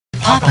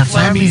Papa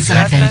Flammy's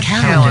Advent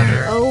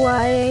Calendar.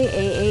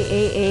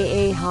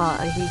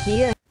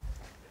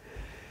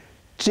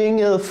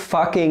 Jingle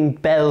fucking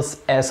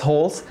bells,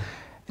 assholes.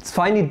 It's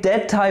finally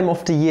that time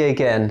of the year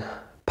again.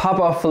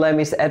 Papa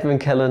Flammy's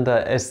Advent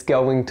Calendar is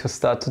going to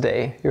start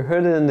today. You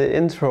heard it in the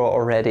intro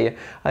already.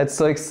 It's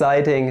so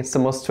exciting. It's the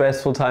most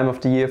stressful time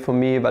of the year for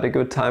me, but a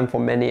good time for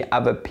many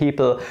other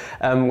people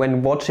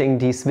when watching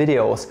these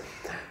videos.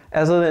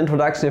 As an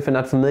introduction, if you're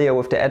not familiar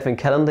with the Advent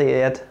Calendar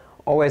yet,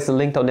 always a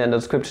link down there in the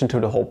description to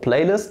the whole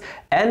playlist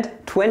and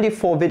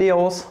 24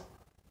 videos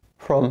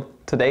from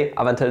today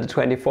up until the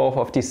 24th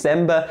of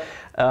December.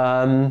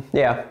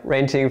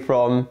 Ranging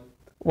from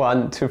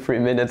 1 to 3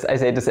 minutes. I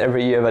say this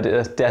every year,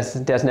 but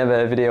there's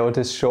never a video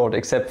this short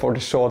except for the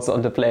shorts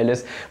on the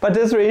playlist. But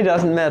this really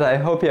doesn't matter. I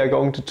hope you are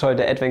going to enjoy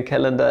the Advent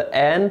Calendar,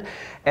 and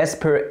as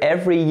per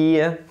every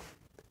year,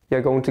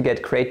 you're going to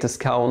get great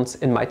discounts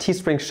in my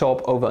Teespring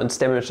shop over on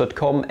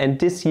stemmerch.com, and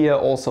this year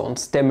also on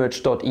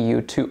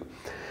stemmerch.eu too.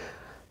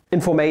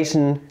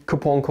 Information,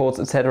 coupon codes,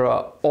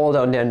 etc. all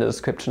down there in the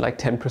description, like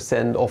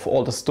 10% off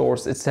all the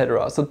stores,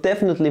 etc. So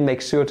definitely make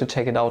sure to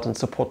check it out and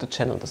support the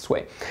channel this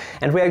way.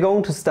 And we are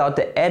going to start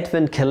the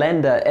Advent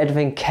Calendar,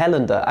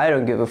 I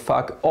don't give a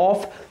fuck,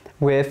 off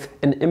with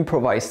an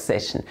improvised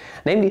session.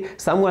 Namely,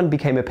 someone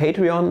became a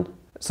Patreon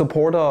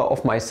supporter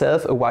of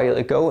myself a while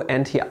ago,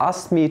 and he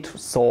asked me to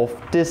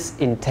solve this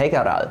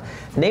integral.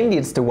 Namely,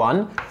 it's the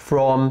one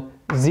from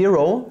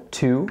 0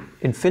 to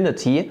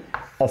infinity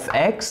of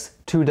x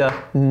to the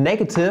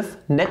negative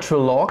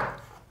natural log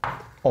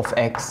of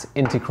x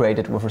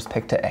integrated with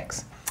respect to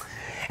x.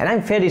 And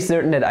I'm fairly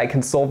certain that I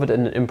can solve it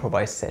in an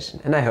improvised session,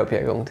 and I hope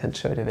you're going to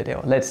enjoy the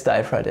video. Let's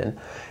dive right in.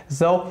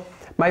 So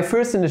my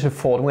first initial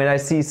thought when I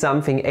see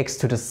something x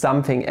to the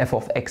something f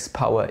of x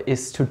power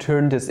is to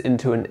turn this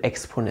into an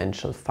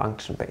exponential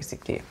function,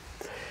 basically.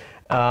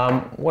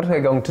 What we're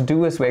going to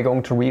do is we're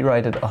going to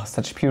rewrite it. Oh,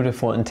 such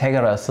beautiful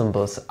integral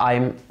symbols.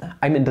 I'm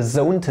in the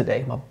zone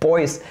today, my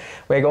boys.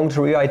 We're going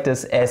to rewrite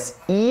this as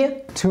e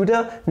to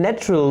the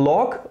natural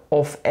log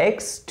of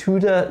x to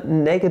the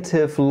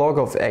negative log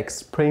of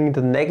x. Bring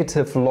the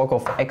negative log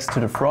of x to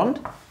the front.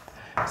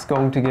 It's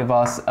going to give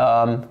us,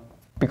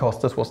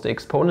 because this was the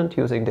exponent,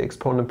 using the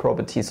exponent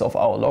properties of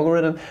our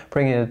logarithm,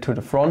 bringing it to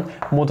the front,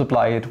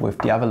 multiply it with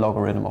the other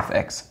logarithm of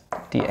x,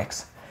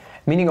 dx.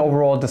 Meaning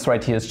overall, this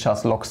right here is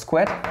just log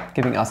squared,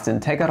 giving us the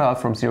integral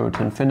from 0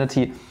 to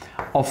infinity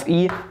of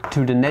e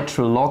to the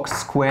natural log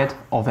squared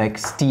of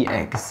x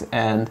dx,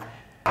 and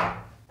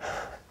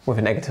with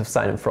a negative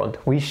sign in front.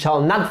 We shall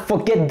not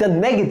forget the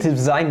negative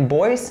sign,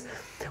 boys.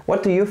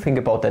 What do you think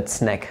about that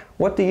snack?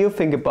 What do you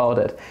think about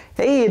it?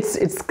 Hey,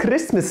 it's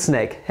Christmas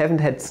snack. Haven't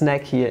had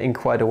snack here in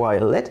quite a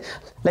while. Let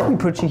me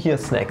put you here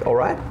snack, all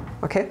right?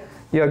 Okay?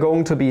 You are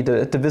going to be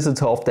the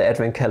visitor of the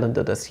Advent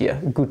Calendar this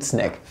year. Good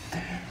snack.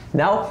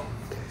 Now,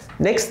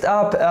 next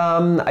up,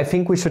 I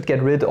think we should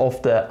get rid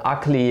of the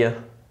ugly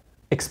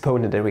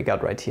exponent that we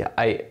got right here.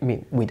 I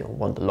mean, we don't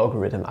want the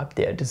logarithm up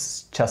there. This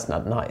is just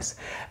not nice.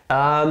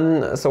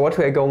 So what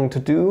we're going to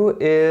do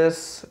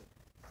is,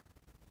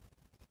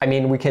 I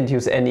mean, we can't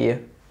use any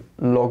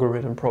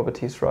logarithm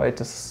properties, right?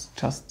 This is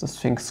just this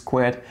thing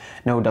squared.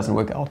 No, it doesn't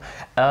work out.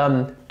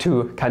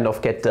 To kind of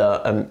get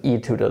the e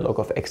to the log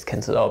of x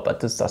cancelled out,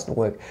 but this doesn't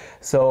work.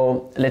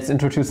 So let's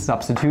introduce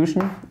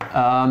substitution.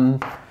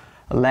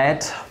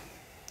 Let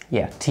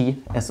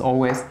t, as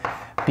always,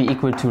 be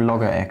equal to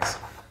log of x.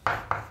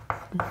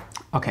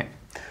 Okay.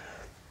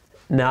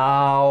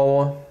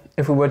 Now,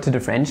 if we were to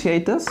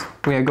differentiate this,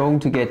 we are going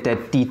to get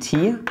that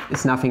dt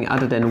is nothing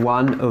other than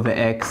 1 over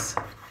x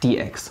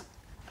dx.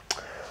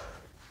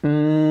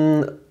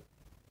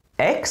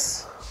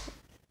 X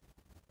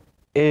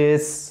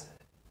is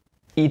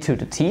e to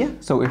the t,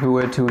 so if we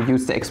were to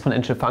use the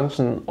exponential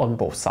function on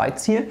both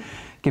sides here,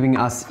 giving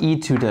us e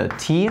to the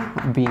t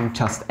being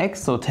just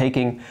x, so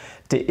taking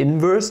the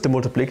inverse, the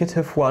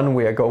multiplicative one,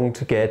 we are going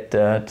to get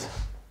that,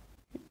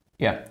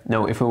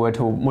 if we were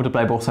to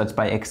multiply both sides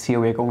by x here,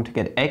 we are going to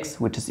get x,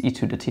 which is e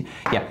to the t.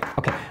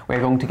 We're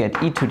going to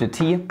get e to the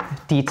t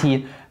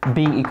dt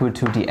being equal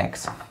to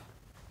dx.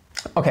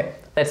 Okay,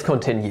 let's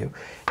continue.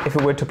 If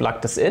we were to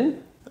plug this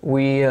in,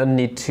 we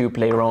need to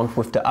play around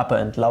with the upper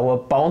and lower,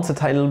 bounce a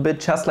tiny little bit,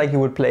 just like you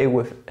would play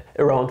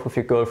around with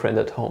your girlfriend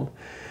at home.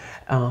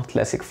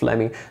 Classic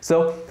Fleming.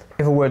 So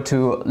if we were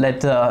to let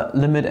the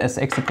limit as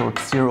x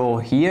approaches 0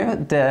 here,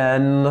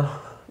 then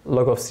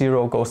log of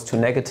 0 goes to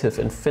negative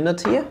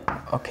infinity.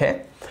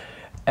 Okay.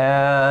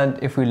 And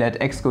if we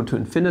let x go to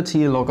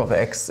infinity, log of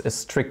x is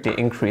strictly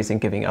increasing,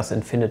 giving us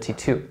infinity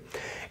too.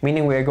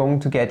 Meaning we are going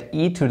to get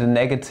e to the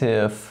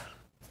negative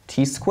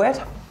t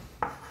squared.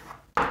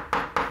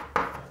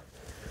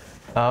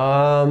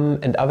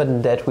 And other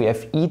than that, we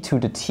have e to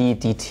the t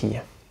dt.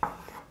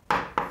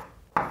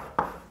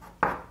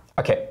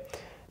 Okay,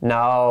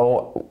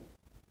 now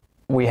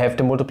we have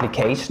the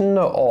multiplication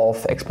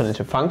of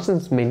exponential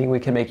functions, meaning we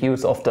can make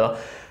use of the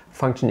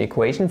function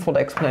equation for the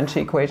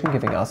exponential equation,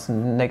 giving us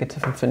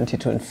negative infinity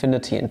to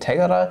infinity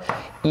integral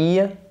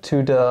e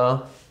to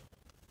the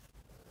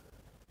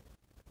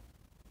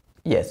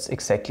yes,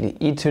 exactly,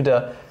 e to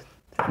the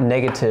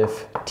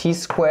negative t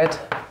squared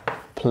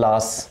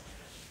plus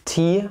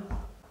t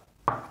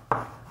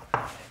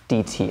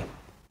dt.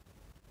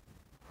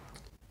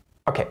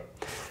 Okay,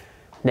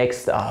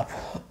 next up,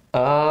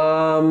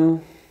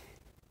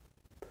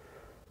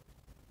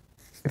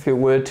 if you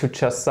were to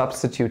just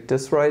substitute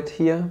this right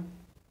here.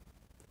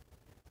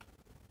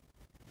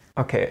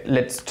 Okay,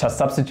 let's just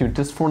substitute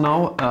this for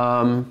now.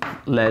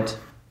 Let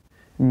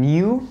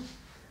nu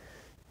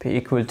be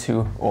equal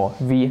to, or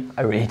v,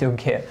 I really don't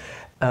care,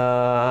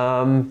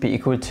 be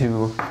equal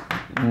to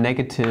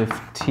negative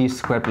t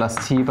squared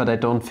plus t, but I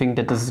don't think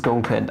that this is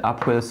going to end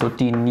up well. So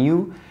d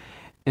nu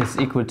is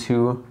equal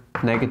to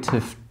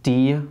negative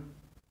d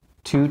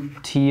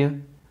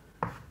 2t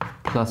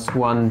plus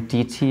 1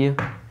 dt,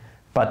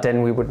 but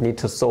then we would need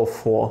to solve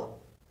for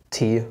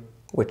t,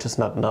 which is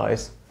not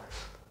nice.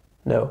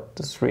 No,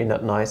 this is really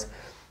not nice.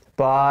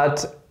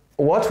 But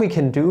what we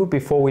can do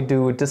before we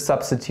do this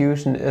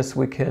substitution is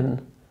we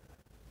can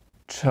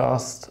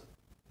just,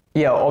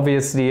 yeah,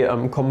 obviously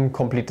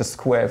complete the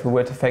square. If we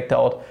were to factor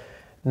out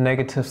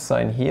negative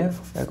sign here,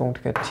 we're going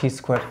to get t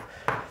squared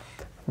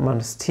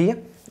minus t.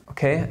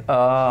 Okay,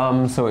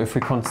 so if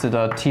we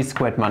consider t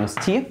squared minus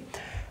t,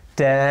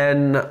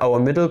 then our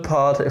middle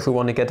part, if we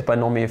want to get the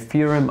binomial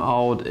theorem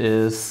out,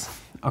 is,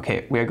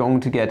 okay, we are going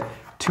to get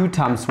 2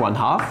 times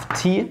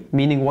 1/2 t,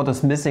 meaning what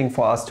is missing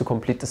for us to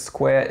complete the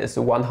square is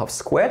a 1/2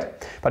 squared,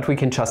 but we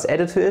can just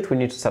add it to it. We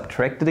need to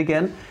subtract it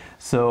again.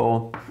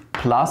 So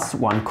plus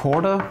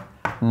 1/4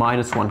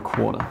 minus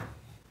 1/4,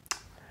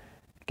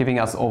 giving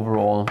us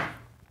overall,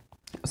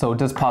 so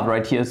this part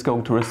right here is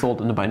going to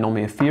result in the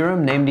binomial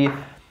theorem, namely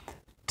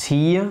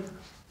t,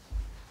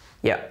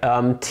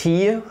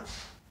 t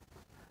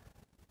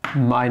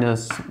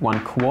minus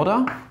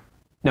 1/4,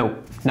 no,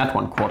 not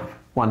 1/4,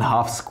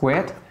 1/2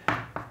 squared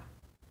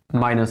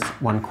minus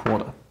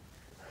 1/4.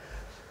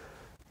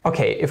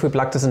 Okay, if we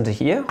plug this into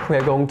here, we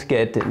are going to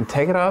get the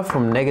integral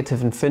from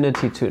negative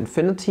infinity to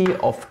infinity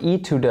of e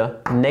to the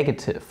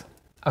negative.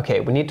 Okay,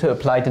 we need to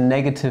apply the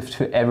negative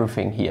to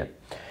everything here,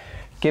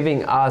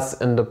 giving us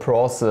in the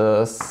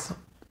process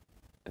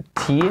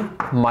t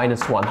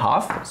minus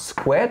 1/2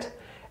 squared,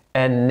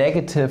 and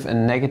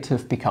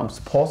negative becomes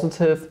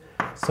positive,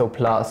 so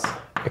plus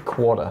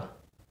 1/4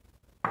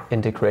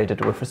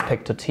 integrated with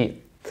respect to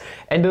t.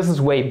 And this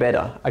is way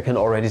better. I can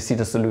already see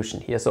the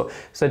solution here. So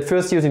at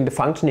first, using the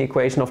function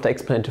equation of the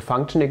exponential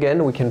function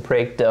again, we can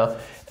break the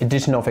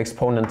addition of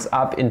exponents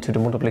up into the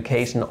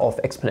multiplication of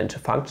exponential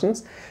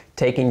functions,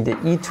 taking the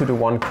e to the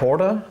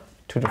 1/4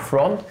 to the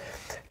front,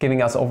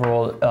 giving us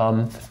overall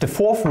the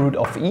fourth root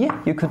of e,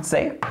 you could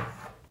say,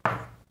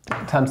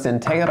 times the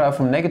integral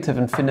from negative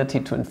infinity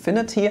to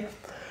infinity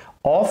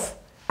of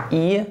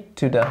e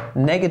to the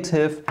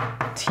negative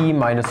t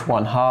minus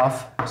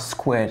 1/2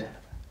 squared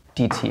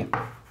dt.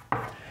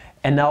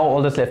 And now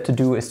all that's left to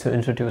do is to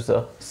introduce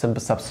a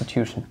simple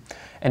substitution.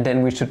 And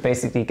then we should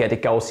basically get a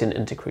Gaussian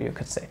integral, you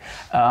could say.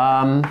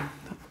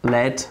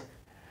 Let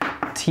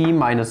t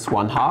minus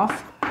 1/2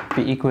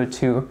 be equal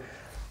to,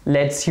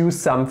 let's use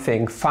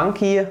something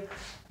funky.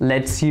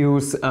 Let's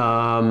use,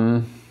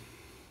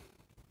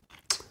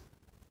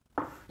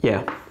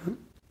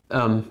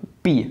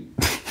 b.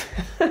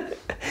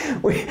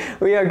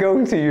 we are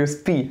going to use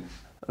b.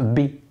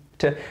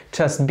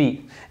 Just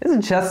b. Is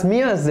it just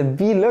me, or is the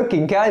b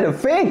looking kind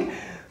of big?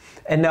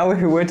 And now if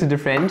we were to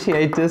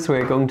differentiate this,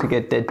 we're going to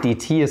get that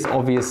dt is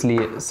obviously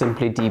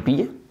simply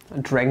db, a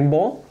Dragon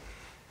Ball,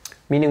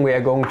 meaning we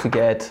are going to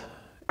get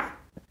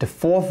the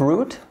fourth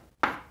root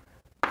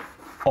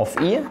of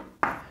e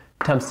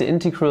times the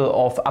integral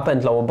of upper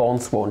and lower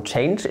bounds won't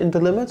change in the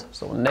limit,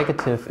 so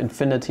negative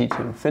infinity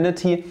to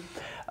infinity,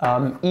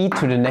 e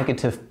to the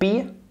negative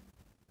b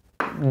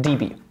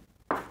db.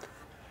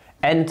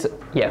 And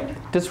yeah,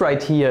 this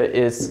right here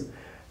is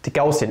the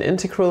Gaussian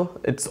integral.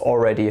 It's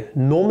already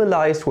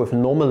normalized with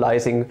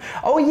normalizing.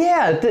 Oh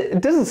yeah,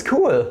 this is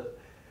cool.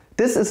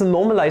 This is a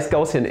normalized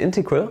Gaussian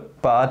integral,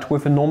 but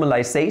with a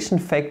normalization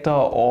factor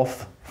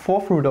of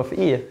fourth root of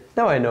e.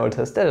 Now I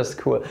noticed, that is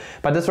cool.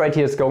 But this right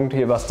here is going to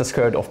give us the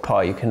square root of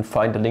pi. You can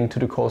find a link to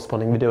the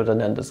corresponding video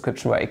down in the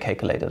description where I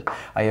calculated.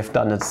 I have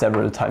done it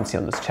several times here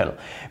on this channel.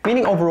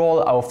 Meaning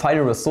overall, our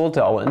final result,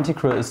 our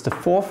integral, is the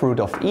fourth root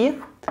of e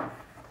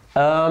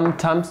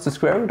times the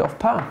square root of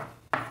pi.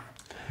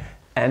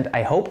 And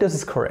I hope this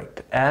is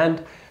correct.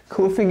 And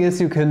cool thing is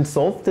you can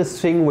solve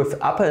this thing with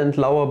upper and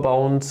lower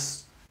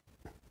bounds,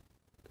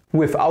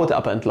 without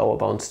upper and lower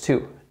bounds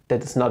too.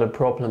 That is not a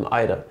problem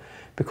either,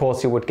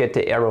 because you would get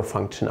the arrow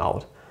function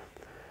out.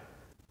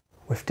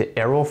 With the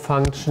arrow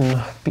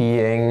function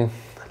being,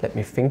 let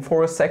me think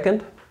for a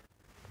second.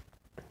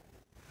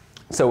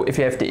 So if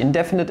you have the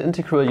indefinite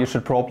integral, you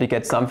should probably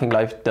get something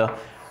like the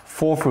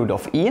fourth root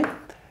of e.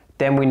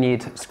 Then we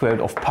need square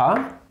root of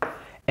pi.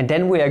 And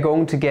then we are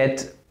going to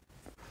get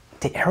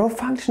the arrow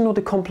function or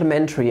the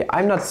complementary.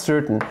 I'm not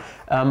certain.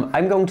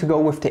 I'm going to go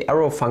with the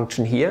arrow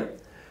function here.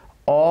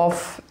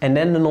 And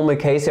then in the normal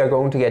case you are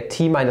going to get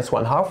t minus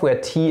 1/2, where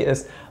t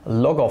is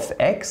log of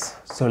x.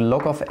 So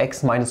log of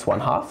x minus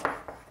 1/2.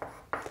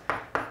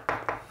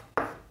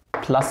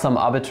 plus some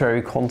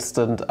arbitrary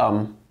constant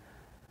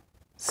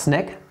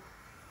snack.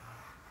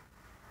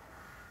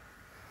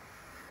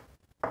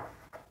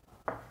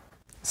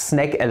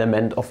 Snack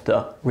element of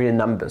the real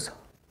numbers.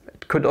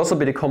 It could also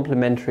be the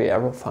complementary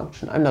error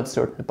function. I'm not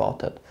certain about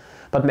that.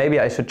 But maybe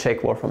I should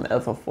check Wolfram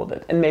alpha for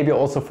that. And maybe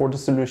also for the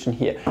solution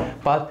here.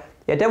 But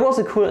yeah, that was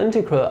a cool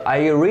integral.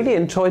 I really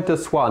enjoyed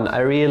this one.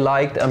 I really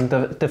liked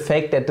the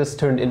fact that this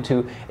turned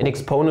into an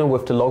exponent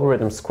with the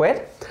logarithm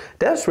squared.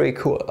 That's really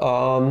cool.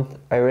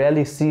 I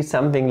rarely see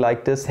something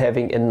like this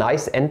having a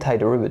nice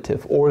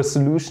antiderivative or a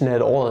solution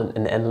at all in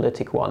an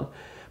analytic one.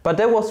 But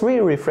that was really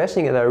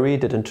refreshing and I really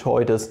did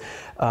enjoy this.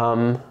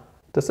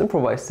 This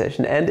improvised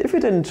session. And if you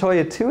did enjoy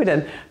it too,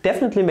 then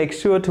definitely make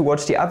sure to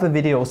watch the other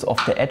videos of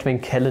the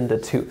advent calendar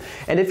too.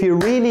 And if you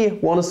really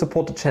want to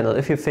support the channel,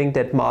 if you think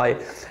that my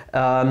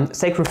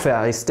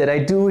sacrifice that I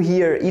do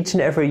here each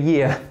and every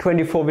year,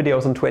 24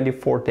 videos in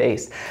 24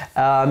 days,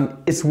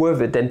 is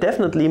worth it, then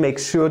definitely make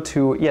sure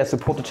to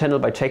support the channel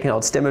by checking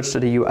out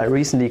stemage.eu. I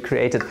recently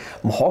created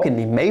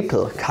mahogany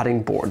maple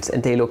cutting boards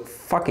and they look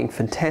fucking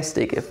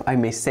fantastic, if I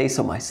may say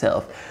so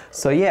myself.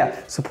 So yeah,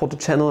 support the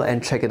channel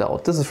and check it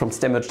out. This is from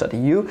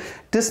stemage.eu.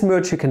 This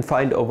merch you can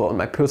find over on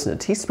my personal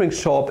Teespring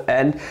shop,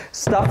 and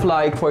stuff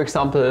like, for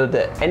example,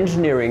 the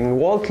engineering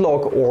wall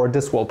clock or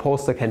this wall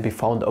poster can be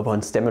found over on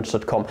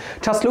stemage.com.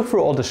 Just look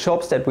through all the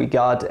shops that we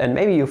got and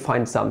maybe you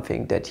find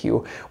something that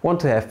you want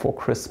to have for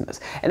Christmas.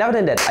 And other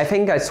than that, I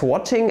thank you guys for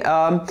watching.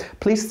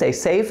 Please stay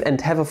safe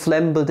and have a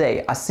flammable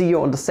day. I'll see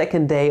you on the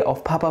second day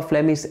of Papa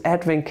Flammy's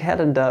advent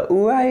calendar.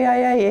 Ooh,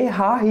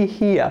 yeah,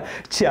 here.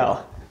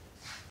 Ciao.